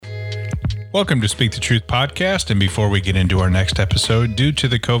Welcome to Speak the Truth podcast. And before we get into our next episode, due to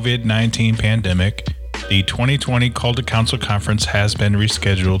the COVID-19 pandemic, the 2020 Call to Counsel Conference has been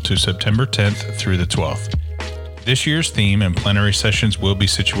rescheduled to September 10th through the 12th. This year's theme and plenary sessions will be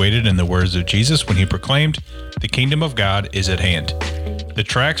situated in the words of Jesus when he proclaimed, "The kingdom of God is at hand." The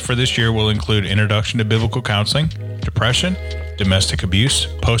tracks for this year will include Introduction to Biblical Counseling, Depression, Domestic Abuse,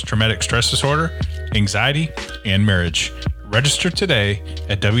 Post-Traumatic Stress Disorder, Anxiety, and Marriage. Register today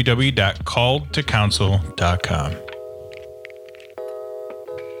at www.calledtocounsel.com.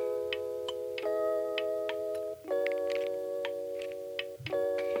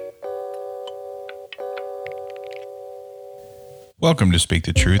 Welcome to Speak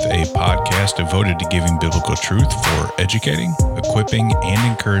the Truth, a podcast devoted to giving biblical truth for educating, equipping,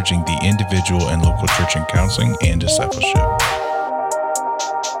 and encouraging the individual and local church in counseling and discipleship.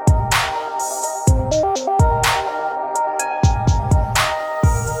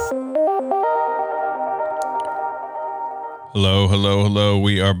 Hello.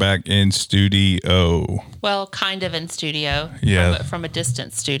 We are back in studio. Well, kind of in studio. Yeah. From a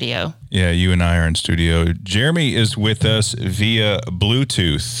distant studio. Yeah, you and I are in studio. Jeremy is with us via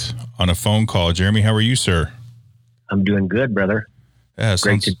Bluetooth on a phone call. Jeremy, how are you, sir? I'm doing good, brother. Yeah,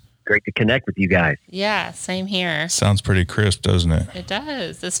 Great to connect with you guys. Yeah, same here. Sounds pretty crisp, doesn't it? It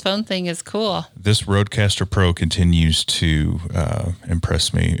does. This phone thing is cool. This Rodecaster Pro continues to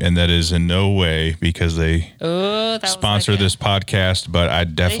impress me, and that is in no way because they sponsor this podcast, but I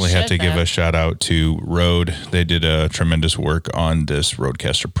definitely have to give a shout out to Rode. They did a tremendous work on this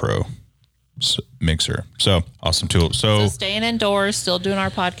Rodecaster Pro mixer. So awesome tool. So staying indoors, still doing our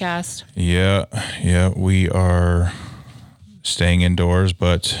podcast. Yeah, we are staying indoors,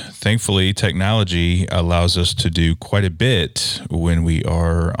 but thankfully technology allows us to do quite a bit when we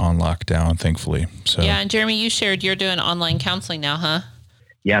are on lockdown, thankfully. So yeah, and Jeremy, you shared you're doing online counseling now, huh?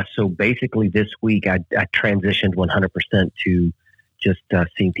 Yeah, so basically this week I transitioned 100% to just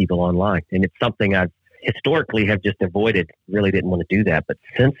seeing people online. And it's something I've historically have just avoided, really didn't want to do that. But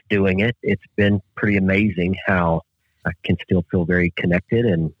since doing it, it's been pretty amazing how I can still feel very connected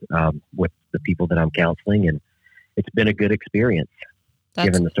and with the people that I'm counseling, and it's been a good experience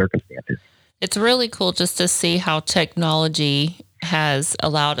given the circumstances. It's really cool just to see how technology has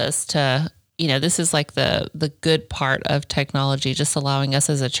allowed us to, this is like the good part of technology, just allowing us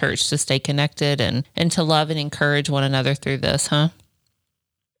as a church to stay connected and to love and encourage one another through this, huh?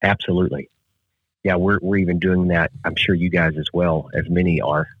 Absolutely. Yeah, we're even doing that. I'm sure you guys as well, as many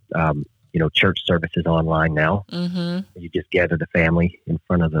are. Church services online now. Mm-hmm. You just gather the family in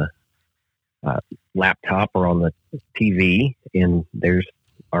front of the laptop or on the TV, and there's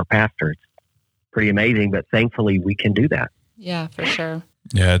our pastor. It's pretty amazing, but thankfully we can do that. Yeah, for sure.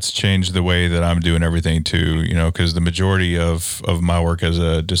 Yeah, it's changed the way that I'm doing everything too, because the majority of my work as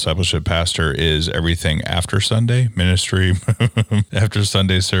a discipleship pastor is everything after Sunday ministry, after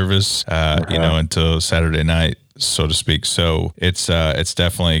Sunday service, until Saturday night, so to speak. So it's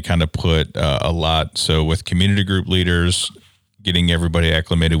definitely kind of put a lot. So with community group leaders, getting everybody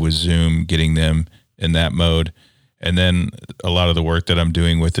acclimated with Zoom, getting them in that mode. And then a lot of the work that I'm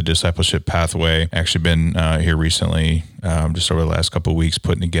doing with the discipleship pathway, actually been here recently, just over the last couple of weeks,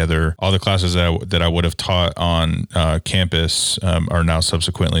 putting together all the classes that I would have taught on campus are now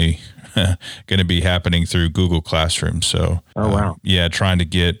subsequently going to be happening through Google Classroom. So, trying to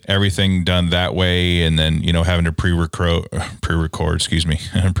get everything done that way, and then having to pre-record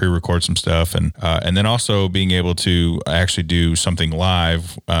some stuff, and then also being able to actually do something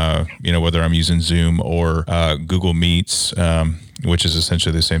live. Whether I'm using Zoom or Google Meets, which is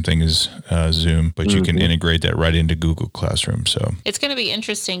essentially the same thing as Zoom, but you can integrate that right into Google Classroom. So it's going to be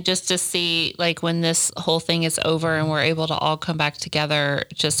interesting just to see, like, when this whole thing is over and we're able to all come back together,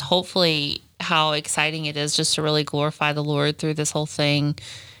 just hopefully how exciting it is just to really glorify the Lord through this whole thing,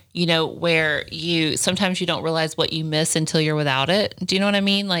 where sometimes you don't realize what you miss until you're without it. Do you know what I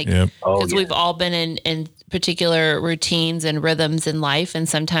mean? Like, because we've all been in particular routines and rhythms in life, and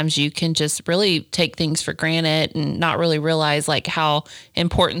sometimes you can just really take things for granted and not really realize like how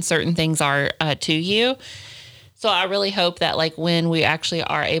important certain things are to you. So I really hope that, like, when we actually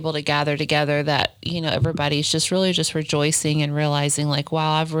are able to gather together, that, everybody's just really just rejoicing and realizing like,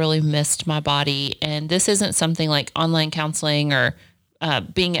 wow, I've really missed my body. And this isn't something like online counseling or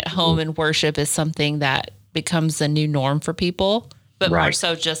being at home in worship is something that becomes the new norm for people, but more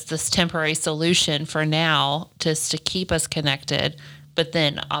so just this temporary solution for now, just to keep us connected. But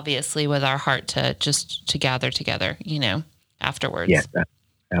then obviously with our heart to gather together, afterwards. Yes,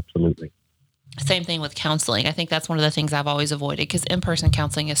 absolutely. Same thing with counseling. I think that's one of the things I've always avoided, because in-person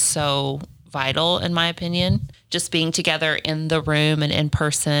counseling is so vital, in my opinion, just being together in the room and in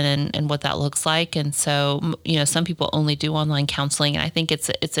person and what that looks like. And so, some people only do online counseling. And I think it's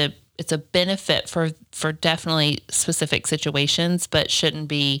a benefit for definitely specific situations, but shouldn't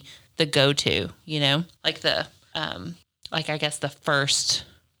be the go-to, like I guess the first.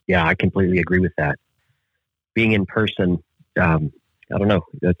 Yeah, I completely agree with that. Being in person, I don't know.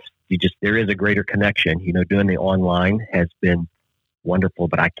 There is a greater connection. Doing the online has been wonderful,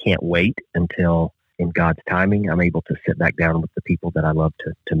 but I can't wait until, in God's timing, I'm able to sit back down with the people that I love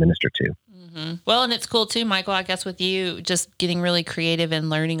to minister to. Mm-hmm. Well, and it's cool too, Michael, I guess with you just getting really creative and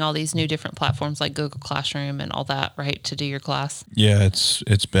learning all these new different platforms like Google Classroom and all that, right, to do your class. Yeah,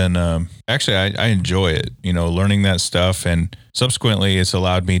 it's been, actually, I enjoy it, learning that stuff. And subsequently, it's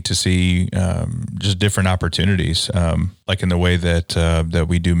allowed me to see just different opportunities, like in the way that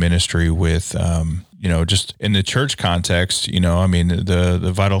we do ministry with, just in the church context,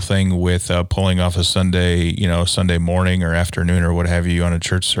 the vital thing with pulling off a Sunday, Sunday morning or afternoon or what have you on a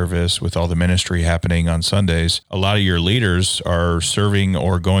church service with all the ministry happening on Sundays, a lot of your leaders are serving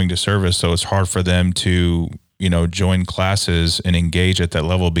or going to service. So it's hard for them to, join classes and engage at that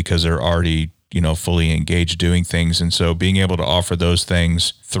level because they're already fully engaged doing things. And so being able to offer those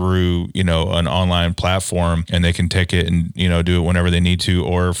things through, an online platform, and they can take it and, do it whenever they need to.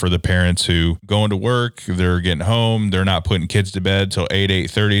 Or for the parents who going to work, they're getting home, they're not putting kids to bed till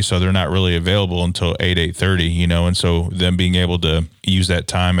 8:30. So they're not really available until 8:30, and so them being able to use that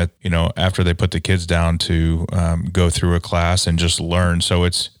time at, after they put the kids down to go through a class and just learn. So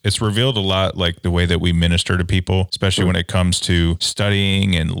it's revealed a lot, like the way that we minister to people, especially when it comes to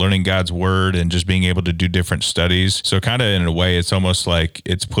studying and learning God's word and just being able to do different studies. So kind of in a way, it's almost like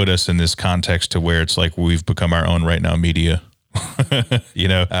it's put us in this context to where it's like we've become our own Right Now Media.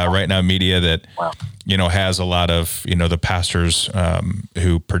 Right Now Media that, has a lot of, the pastors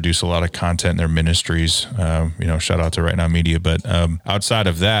who produce a lot of content in their ministries, shout out to Right Now Media. But outside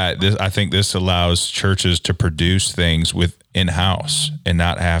of that, I think this allows churches to produce things with in-house and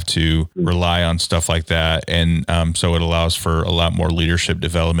not have to rely on stuff like that. And so it allows for a lot more leadership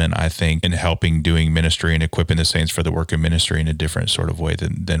development, I think, in helping doing ministry and equipping the saints for the work of ministry in a different sort of way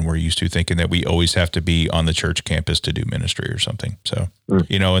than we're used to, thinking that we always have to be on the church campus to do ministry or something. So,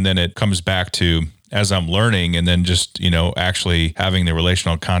 and then it comes back to, as I'm learning, and then just, actually having the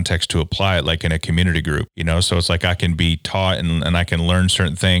relational context to apply it, like in a community group, so it's like I can be taught and I can learn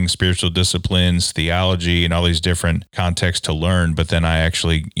certain things, spiritual disciplines, theology, and all these different contexts to learn. But then I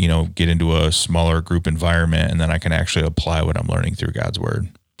actually, get into a smaller group environment, and then I can actually apply what I'm learning through God's word.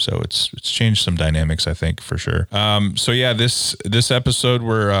 So it's changed some dynamics, I think, for sure. So yeah, this episode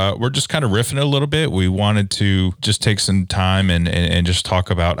we're just kind of riffing a little bit. We wanted to just take some time and just talk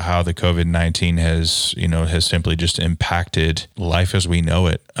about how the COVID-19 has simply just impacted life as we know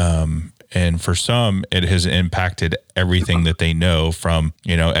it. And for some, it has impacted everything that they know, from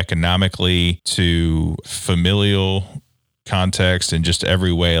economically to familial context, and just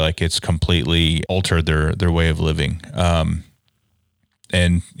every way. Like, it's completely altered their way of living.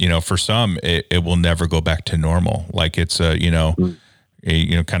 And, for some, it will never go back to normal. Like, it's,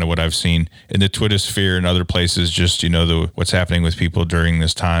 kind of what I've seen in the Twitter sphere and other places, just, what's happening with people during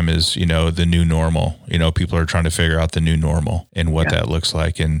this time is, the new normal. People are trying to figure out the new normal and what that looks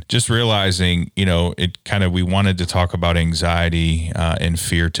like. And just realizing, we wanted to talk about anxiety and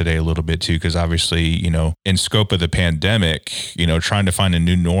fear today a little bit too, because obviously, in scope of the pandemic, trying to find a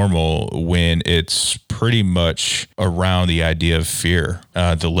new normal when it's pretty much around the idea of fear,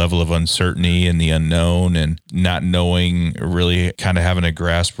 the level of uncertainty and the unknown, and not knowing, really kind of having a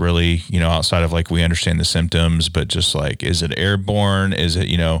grasp really, outside of like, we understand the symptoms, but just like, is it airborne? Is it,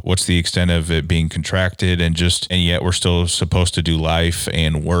 what's the extent of it being contracted? And yet we're still supposed to do life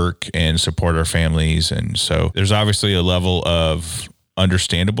and work and support our families. And so there's obviously a level of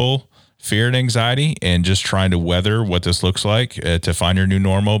understandable fear and anxiety, and just trying to weather what this looks like to find your new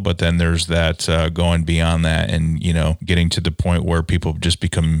normal. But then there's that going beyond that, and, getting to the point where people just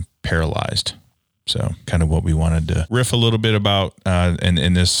become paralyzed. So kind of what we wanted to riff a little bit about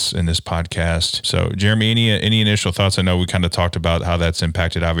in this podcast. So Jeremy, any initial thoughts? I know we kind of talked about how that's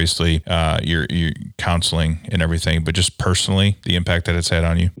impacted, obviously, your counseling and everything, but just personally, the impact that it's had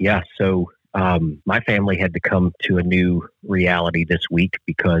on you. Yeah. So my family had to come to a new reality this week,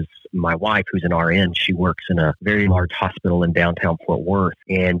 because my wife, who's an RN, she works in a very large hospital in downtown Fort Worth,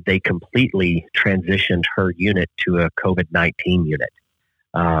 and they completely transitioned her unit to a COVID-19 unit.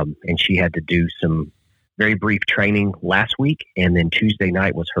 And she had to do some very brief training last week, and then Tuesday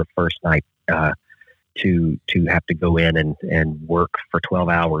night was her first night to have to go in and work for 12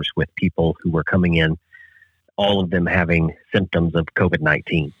 hours with people who were coming in all of them having symptoms of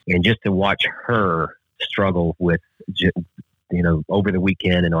COVID-19. And just to watch her struggle with, over the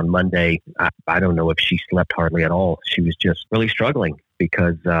weekend and on Monday, I don't know if she slept hardly at all. She was just really struggling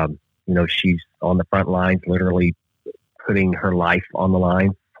because, she's on the front lines, literally putting her life on the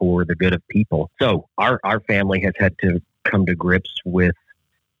line for the good of people. So our family has had to come to grips with,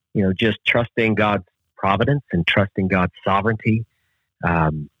 just trusting God's providence and trusting God's sovereignty.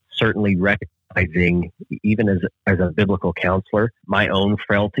 Certainly recognizing, even as a biblical counselor, my own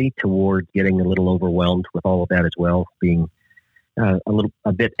frailty toward getting a little overwhelmed with all of that as well, being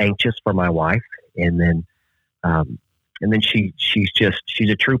a bit anxious for my wife. And then she's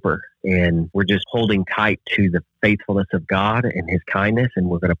a trooper, and we're just holding tight to the faithfulness of God and his kindness. And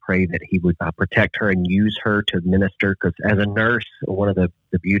we're going to pray that he would protect her and use her to minister. Because as a nurse, one of the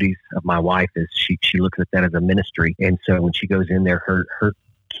beauties of my wife is she looks at that as a ministry. And so when she goes in there, her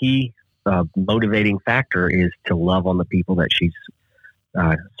key motivating factor is to love on the people that she's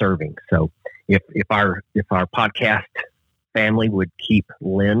serving. So if our podcast family would keep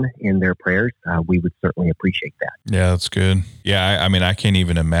Lynn in their prayers, we would certainly appreciate that. Yeah, that's good. Yeah, I can't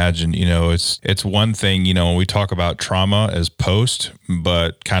even imagine, it's one thing, when we talk about trauma as post,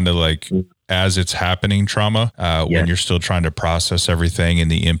 but kind of like as it's happening trauma, when you're still trying to process everything and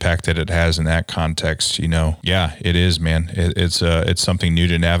the impact that it has in that context, yeah, it is, man. It's something new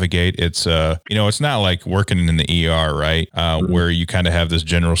to navigate. It's, it's not like working in the ER, right? Where you kind of have this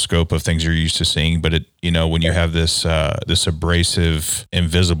general scope of things you're used to seeing, but when you have this abrasive,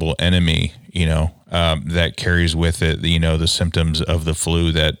 invisible enemy, that carries with it, the symptoms of the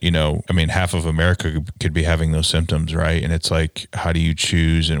flu that, half of America could be having those symptoms, right? And it's like, how do you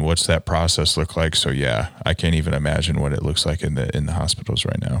choose and what's that process look like? So yeah, I can't even imagine what it looks like in the hospitals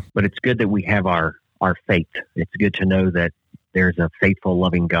right now. But it's good that we have our faith. It's good to know that there's a faithful,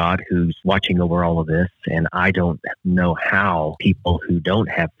 loving God who's watching over all of this. And I don't know how people who don't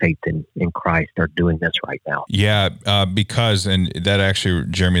have faith in Christ are doing this right now. Yeah, because, and that actually,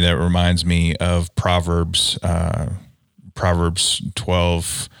 Jeremy, that reminds me of Proverbs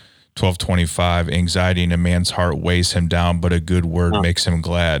 12:25, anxiety in a man's heart weighs him down, but a good word makes him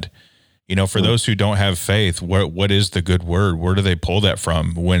glad. For those who don't have faith, what is the good word? Where do they pull that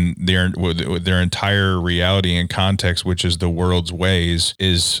from when their entire reality and context, which is the world's ways,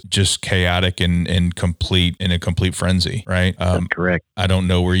 is just chaotic and in a complete frenzy, right? That's correct. I don't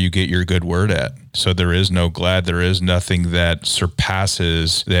know where you get your good word at. So there is no glad. There is nothing that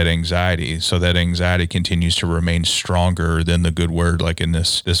surpasses that anxiety. So that anxiety continues to remain stronger than the good word, like in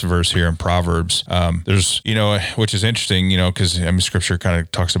this verse here in Proverbs. There's, which is interesting, because Scripture kind of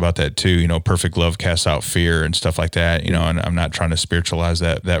talks about that too. Perfect love casts out fear and stuff like that. And I'm not trying to spiritualize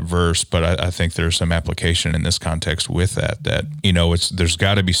that verse, but I think there's some application in this context with that. There's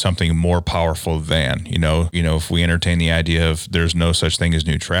got to be something more powerful than, if we entertain the idea of there's no such thing as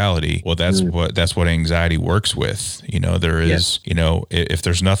neutrality. Well, that's what anxiety works with. There is, if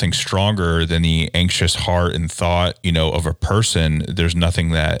there's nothing stronger than the anxious heart and thought, of a person, there's nothing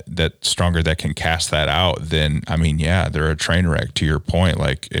that stronger that can cast that out. Then, they're a train wreck, to your point.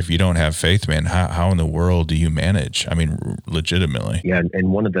 Like, if you don't have faith, man, how in the world do you manage? Legitimately. Yeah.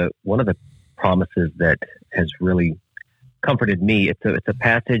 And one of the promises that has really comforted me, it's a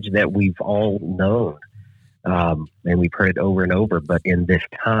passage that we've all known, and we've heard it over and over, but in this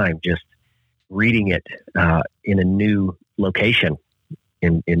time, just reading it in a new location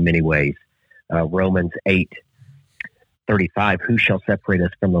in many ways. Romans 8:35, who shall separate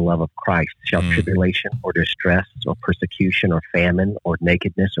us from the love of Christ? Shall tribulation or distress or persecution or famine or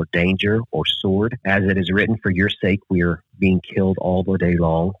nakedness or danger or sword? As it is written, for your sake we are being killed all the day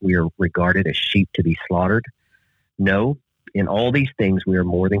long. We are regarded as sheep to be slaughtered. No, in all these things we are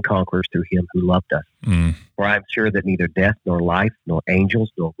more than conquerors through him who loved us. For I am sure that neither death nor life, nor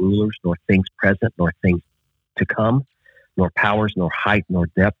angels, nor rulers, nor things present, nor things to come, nor powers, nor height, nor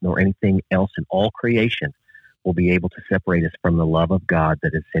depth, nor anything else in all creation will be able to separate us from the love of God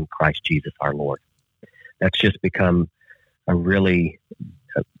that is in Christ Jesus our Lord. That's just become a really,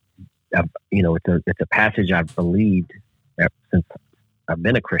 it's a passage I've believed since I've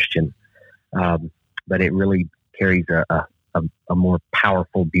been a Christian, but it really carries a more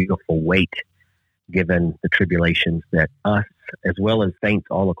powerful, beautiful weight given the tribulations that us, as well as saints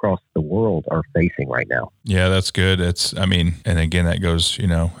all across the world, are facing right now. Yeah, that's good. And again, that goes,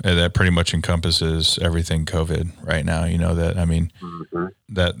 that pretty much encompasses everything COVID right now,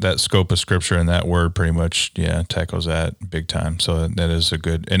 that scope of scripture and that word pretty much, tackles that big time. So that is a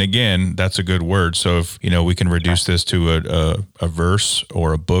good, and again, that's a good word. So if, we can reduce this to a verse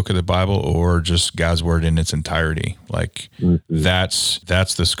or a book of the Bible or just God's word in its entirety, like that's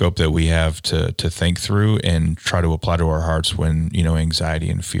the scope that we have to think through and try to apply to our hearts when, anxiety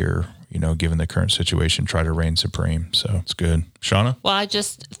and fear, given the current situation, try to reign supreme. So it's good. Shauna? Well, I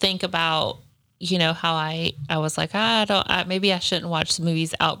just think about, how I was like, maybe I shouldn't watch the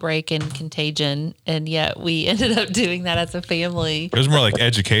movies Outbreak and Contagion. And yet we ended up doing that as a family. It was more like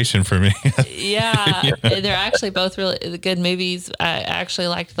education for me. Yeah. They're actually both really good movies. I actually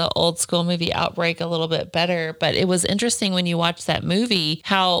liked the old school movie Outbreak a little bit better, but it was interesting when you watch that movie,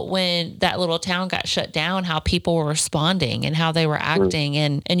 how when that little town got shut down, how people were responding and how they were acting.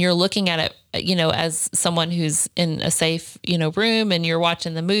 And you're looking at it, as someone who's in a safe, room, and you're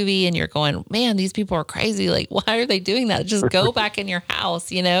watching the movie and you're going, man, these people are crazy. Like, why are they doing that? Just go back in your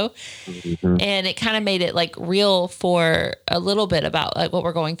house, And it kind of made it like real for a little bit about like what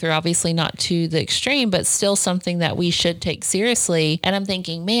we're going through, obviously not to the extreme, but still something that we should take seriously. And I'm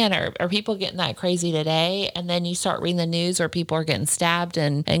thinking, man, are people getting that crazy today? And then you start reading the news where people are getting stabbed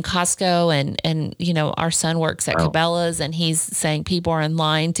in Costco and, our son works at Cabela's and he's saying people are in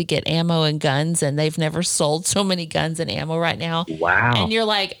line to get ammo and guns and they've never sold so many guns and ammo right now. Wow. And you're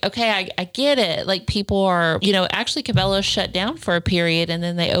like, okay, I get it. Like people are, actually Cabela's shut down for a period and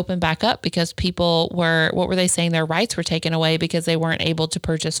then they opened back up because people were, what were they saying? Their rights were taken away because they weren't able to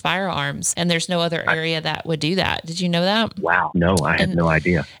purchase firearms. And there's no other area that would do that. Did you know that? Wow. No, I had no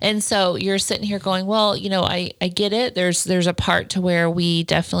idea. And so you're sitting here going, well, I get it. There's a part to where we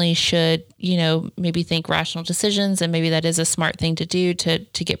definitely should, maybe think rational decisions. And maybe that is a smart thing to do to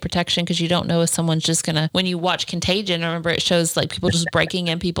get protection because you don't know if someone's just going to, when you watch Contagion, remember it shows like people just breaking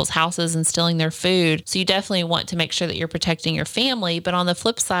in people's houses and stealing their food. So you definitely want to make sure that you're protecting your family. But on the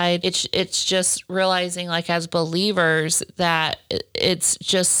flip side, it's just realizing like as believers that it's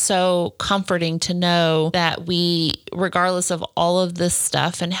just so comforting to know that we, regardless of all of this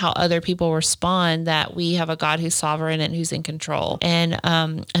stuff and how other people respond, that we have a God who's sovereign and who's in control and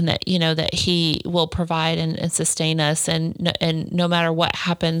that, that he will provide and sustain us. And no matter what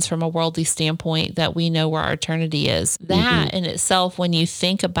happens from a worldly standpoint, that we know where our eternity is. That in itself, when you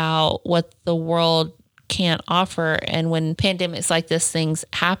think about what the world can't offer. And when pandemics like this things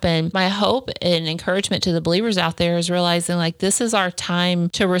happen, my hope and encouragement to the believers out there is realizing like this is our time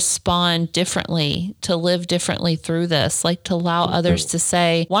to respond differently, to live differently through this, like to allow others to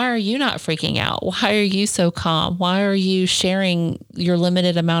say, why are you not freaking out? Why are you so calm? Why are you sharing your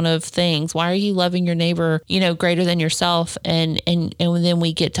limited amount of things? Why are you loving your neighbor, greater than yourself? And then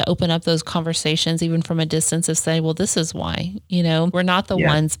we get to open up those conversations even from a distance of saying, well, this is why, we're not the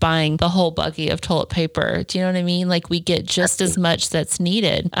ones buying the whole buggy of toilet paper. Do you know what I mean? Like we get just as much that's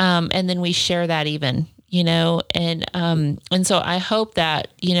needed. And then we share that even, and so I hope that,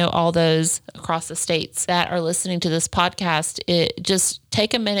 all those across the states that are listening to this podcast, it just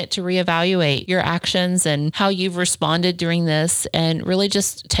take a minute to reevaluate your actions and how you've responded during this and really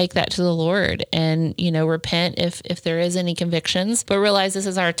just take that to the Lord and, repent if there is any convictions, but realize this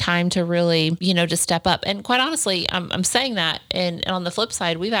is our time to really, to step up. And quite honestly, I'm saying that. And on the flip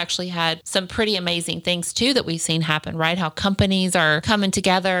side, we've actually had some pretty amazing things too that we've seen happen, right? How companies are coming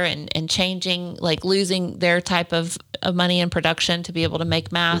together and changing, like losing their type of money in production to be able to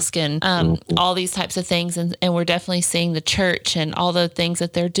make masks and all these types of things. And we're definitely seeing the church and all the things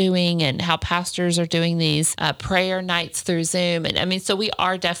that they're doing and how pastors are doing these prayer nights through Zoom. And so we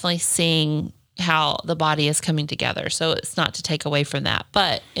are definitely seeing how the body is coming together. So it's not to take away from that,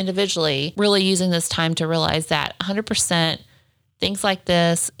 but individually really using this time to realize that 100% things like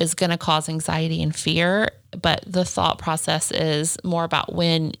this is going to cause anxiety and fear. But the thought process is more about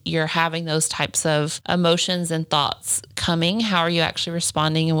when you're having those types of emotions and thoughts coming, how are you actually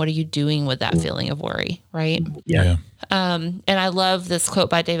responding and what are you doing with that feeling of worry, right? Yeah. And I love this quote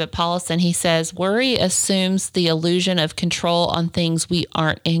by David Paulson. He says, worry assumes the illusion of control on things we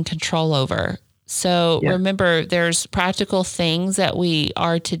aren't in control over. So remember, there's practical things that we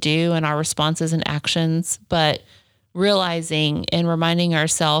are to do and our responses and actions, but realizing and reminding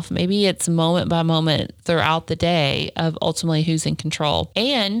ourselves, maybe it's moment by moment throughout the day of ultimately who's in control.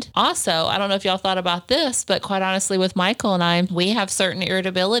 And also, I don't know if y'all thought about this, but quite honestly, with Michael and I, we have certain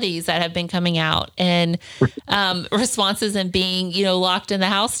irritabilities that have been coming out and responses and being, locked in the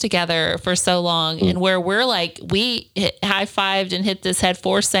house together for so long. And where we're like, we high-fived and hit this head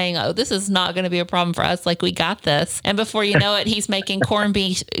force saying, oh, this is not going to be a problem for us. Like we got this. And before you know it, he's making corned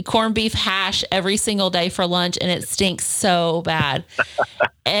beef hash every single day for lunch. And it's stinks so bad.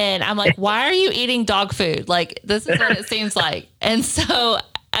 And I'm like, why are you eating dog food? Like, this is what it seems like. And so,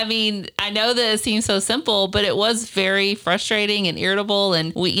 I mean, I know that it seems so simple, but it was very frustrating and irritable.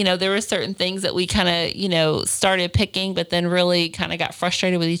 And we, there were certain things that we kind of, started picking, but then really kind of got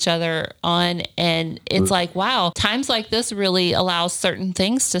frustrated with each other on. And it's like, wow, times like this really allows certain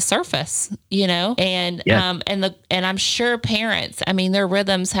things to surface, and, and I'm sure parents, I mean, their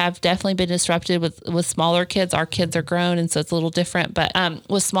rhythms have definitely been disrupted with smaller kids. Our kids are grown, and so it's a little different, but,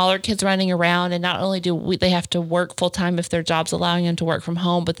 with smaller kids running around, and not only do they have to work full time if their job's allowing them to work from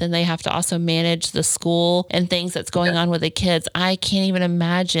home, but then they have to also manage the school and things that's going on with the kids. I can't even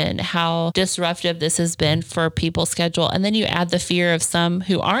imagine how disruptive this has been for people's schedule. And then you add the fear of some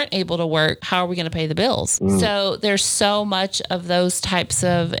who aren't able to work. How are we going to pay the bills? So there's so much of those types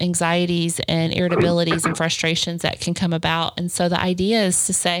of anxieties and irritabilities and frustrations that can come about. And so the idea is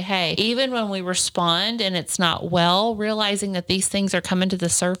to say, hey, even when we respond and it's not well, realizing that these things are coming to the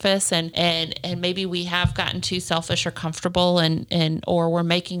surface, and maybe we have gotten too selfish or comfortable, and or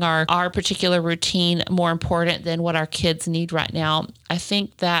we're making our particular routine more important than what our kids need right now. I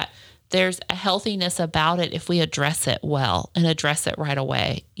think that there's a healthiness about it if we address it well and address it right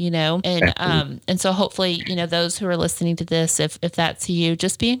away, and so hopefully, those who are listening to this, if that's you,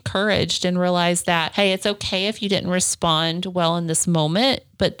 just be encouraged and realize that, hey, it's okay if you didn't respond well in this moment,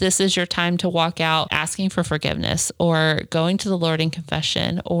 but this is your time to walk out asking for forgiveness, or going to the Lord in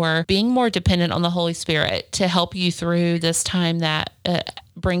confession, or being more dependent on the Holy Spirit to help you through this time that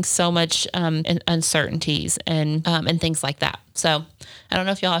brings so much uncertainties and things like that. So I don't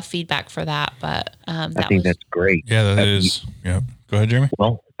know if y'all have feedback for that, but I think that's great. Yeah, that is. Yeah. Go ahead, Jeremy.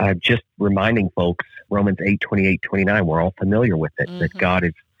 Well, just reminding folks, Romans 8:28-29, we're all familiar with it, that God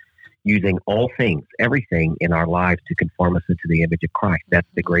is using all things, everything in our lives to conform us into the image of Christ. That's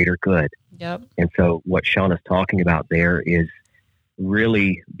the greater good. Yep. And so what Sean is talking about there is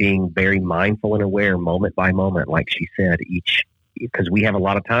really being very mindful and aware moment by moment, like she said, because we have a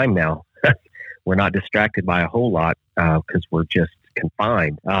lot of time now. We're not distracted by a whole lot because we're just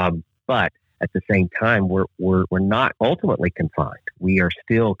confined. But at the same time, we're not ultimately confined. We are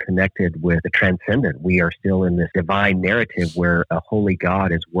still connected with the transcendent. We are still in this divine narrative where a holy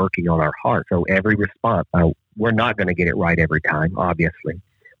God is working on our heart. So every response, we're not going to get it right every time, obviously.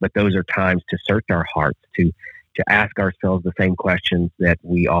 But those are times to search our hearts, to ask ourselves the same questions that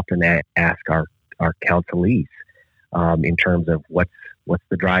we often ask our counselees in terms of what's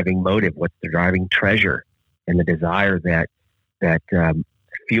the driving motive, what's the driving treasure, and the desire that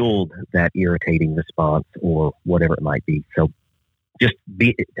fueled that irritating response or whatever it might be. So just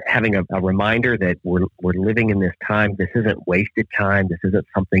having a reminder that we're living in this time. This isn't wasted time. This isn't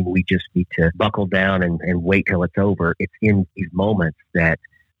something we just need to buckle down and wait till it's over. It's in these moments that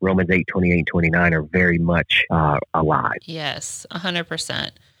Romans 8:28-29 are very much alive. Yes,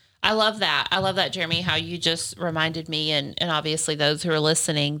 100%. I love that. I love that, Jeremy, how you just reminded me and obviously those who are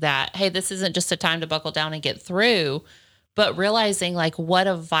listening that, hey, this isn't just a time to buckle down and get through, but realizing like what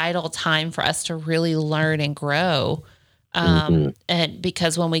a vital time for us to really learn and grow. And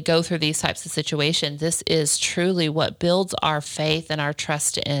because when we go through these types of situations, this is truly what builds our faith and our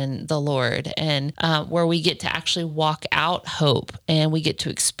trust in the Lord, and where we get to actually walk out hope and we get to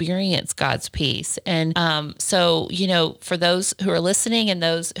experience God's peace. And so, for those who are listening and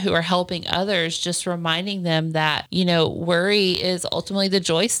those who are helping others, just reminding them that, worry is ultimately the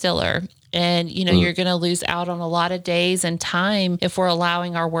joy stealer. And, you're going to lose out on a lot of days and time if we're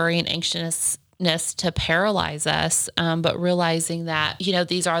allowing our worry and anxiousness to paralyze us, but realizing that,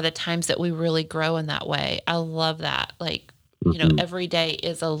 these are the times that we really grow in that way. I love that. Like, every day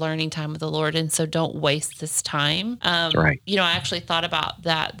is a learning time with the Lord. And so don't waste this time. Right. I actually thought about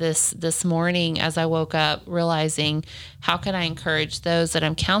that this morning as I woke up, realizing how can I encourage those that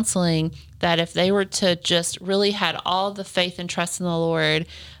I'm counseling that if they were to just really had all the faith and trust in the Lord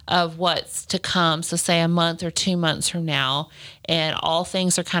of what's to come, so say a month or 2 months from now, and all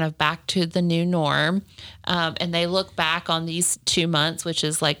things are kind of back to the new norm, and they look back on these 2 months, which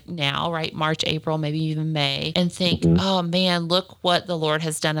is like now, right, March, April, maybe even May, and think, oh man, look what the Lord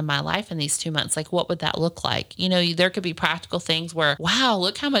has done in my life in these 2 months. Like, what would that look like? There could be practical things where, wow,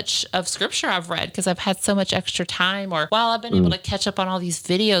 look how much of scripture I've read because I've had so much extra time, or wow, I've been able to catch up on all these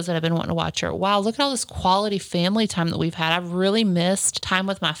videos that I've been wanting to watch, or wow, look at all this quality family time that we've had. I've really missed time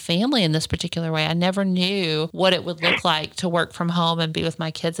with my family in this particular way. I never knew what it would look like to work from home and be with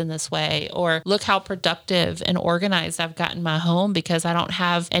my kids in this way. Or look how productive and organized I've gotten my home because I don't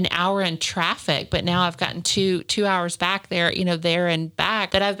have an hour in traffic, but now I've gotten two hours back there, there and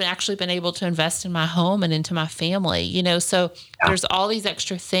back, that I've actually been able to invest in my home and into my family, so there's all these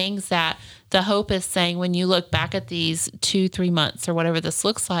extra things that the hope is saying, when you look back at these 2-3 months or whatever this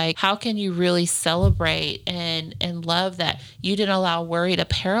looks like, how can you really celebrate and love that you didn't allow worry to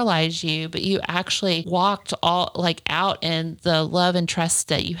paralyze you, but you actually walked all like out in the love and trust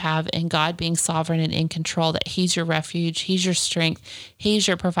that you have in God being sovereign and in control, that He's your refuge, He's your strength, He's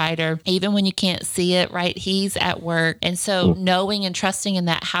your provider, even when you can't see it, right? He's at work. And so knowing and trusting in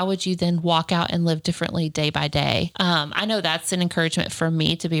that, how would you then walk out and live differently day by day? I know that's an encouragement for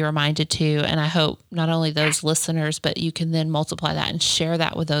me to be reminded to, and I hope not only those listeners, but you can then multiply that and share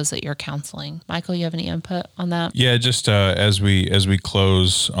that with those that you're counseling. Michael, you have any input on that? Yeah, just as we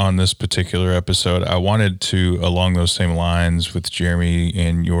close on this particular episode, I wanted to, along those same lines with Jeremy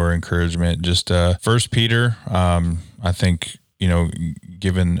and your encouragement, just 1 Peter, I think,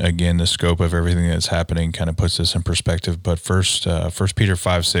 given again the scope of everything that's happening, kind of puts this in perspective. But first Peter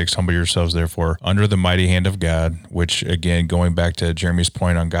 5:6, humble yourselves therefore under the mighty hand of God, which again, going back to Jeremy's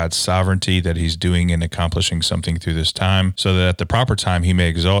point on God's sovereignty, that He's doing and accomplishing something through this time, so that at the proper time He may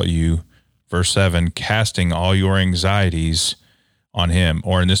exalt you. Verse 7, casting all your anxieties on Him.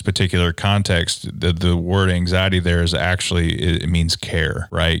 Or in this particular context, the word anxiety there is actually, it means care,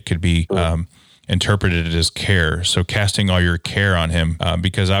 right? It could be interpreted as care. So casting all your care on Him,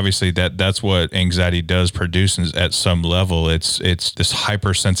 because obviously that's what anxiety does produce at some level. It's this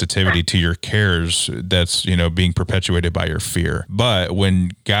hypersensitivity to your cares that's, being perpetuated by your fear. But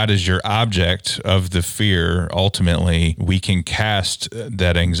when God is your object of the fear, ultimately we can cast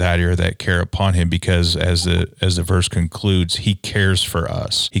that anxiety or that care upon Him, because as the verse concludes, He cares for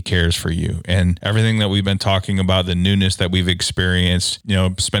us. He cares for you. And everything that we've been talking about, the newness that we've experienced,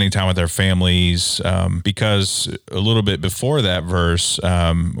 spending time with our families, because a little bit before that verse,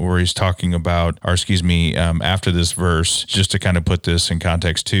 where he's talking about, after this verse, just to kind of put this in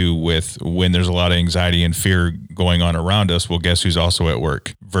context too, with when there's a lot of anxiety and fear going on around us, well, guess who's also at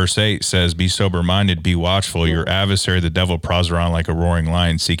work? Verse 8 says, be sober-minded, be watchful. Your adversary, the devil, prowls around like a roaring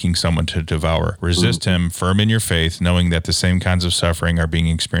lion, seeking someone to devour. Resist him, firm in your faith, knowing that the same kinds of suffering are being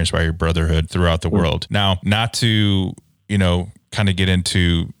experienced by your brotherhood throughout the world. Now, not to, kind of get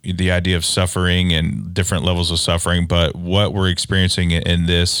into the idea of suffering and different levels of suffering, but what we're experiencing in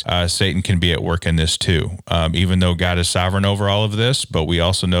this, Satan can be at work in this too. Even though God is sovereign over all of this, but we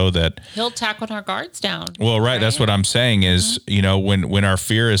also know that He'll attack when our guard's down. Well, right. That's what I'm saying is, when our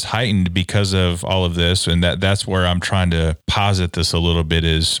fear is heightened because of all of this, and that's where I'm trying to posit this a little bit,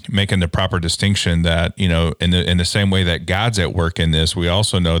 is making the proper distinction that, in the same way that God's at work in this, we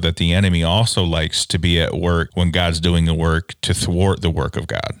also know that the enemy also likes to be at work when God's doing the work to thwart the work of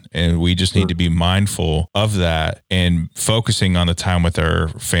God. And we just need to be mindful of that and focusing on the time with our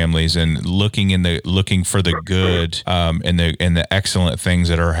families and looking for the good and the excellent things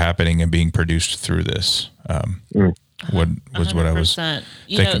that are happening and being produced through this. What I was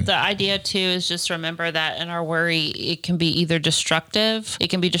thinking. The idea too is just remember that in our worry, it can be either destructive,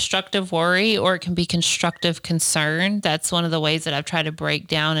 it can be destructive worry, or it can be constructive concern. That's one of the ways that I've tried to break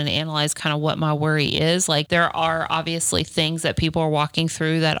down and analyze kind of what my worry is. Like, there are obviously things that people are walking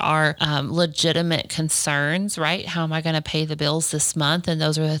through that are legitimate concerns, right? How am I going to pay the bills this month? And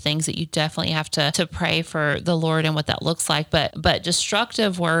those are the things that you definitely have to pray for the Lord and what that looks like. But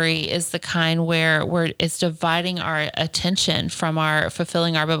destructive worry is the kind where it's dividing our attention from our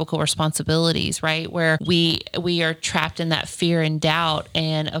fulfilling our biblical responsibilities, right? Where we are trapped in that fear and doubt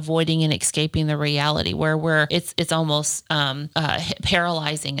and avoiding and escaping the reality, where it's almost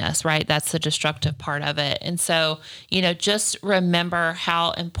paralyzing us, right? That's the destructive part of it. And so, just remember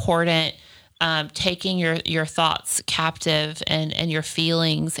how important taking your thoughts captive and your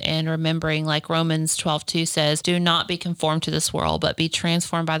feelings, and remembering, like Romans 12:2 says, do not be conformed to this world, but be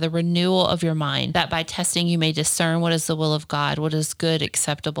transformed by the renewal of your mind, that by testing you may discern what is the will of God, what is good,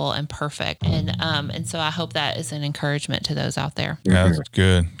 acceptable, and perfect. And so I hope that is an encouragement to those out there. Yeah, that's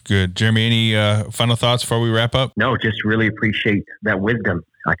good. Jeremy, any final thoughts before we wrap up? No, just really appreciate that wisdom.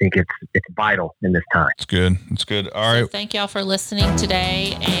 I think it's vital in this time. It's good. All right. So thank y'all for listening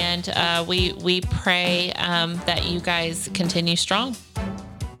today, and we pray that you guys continue strong.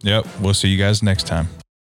 Yep. We'll see you guys next time.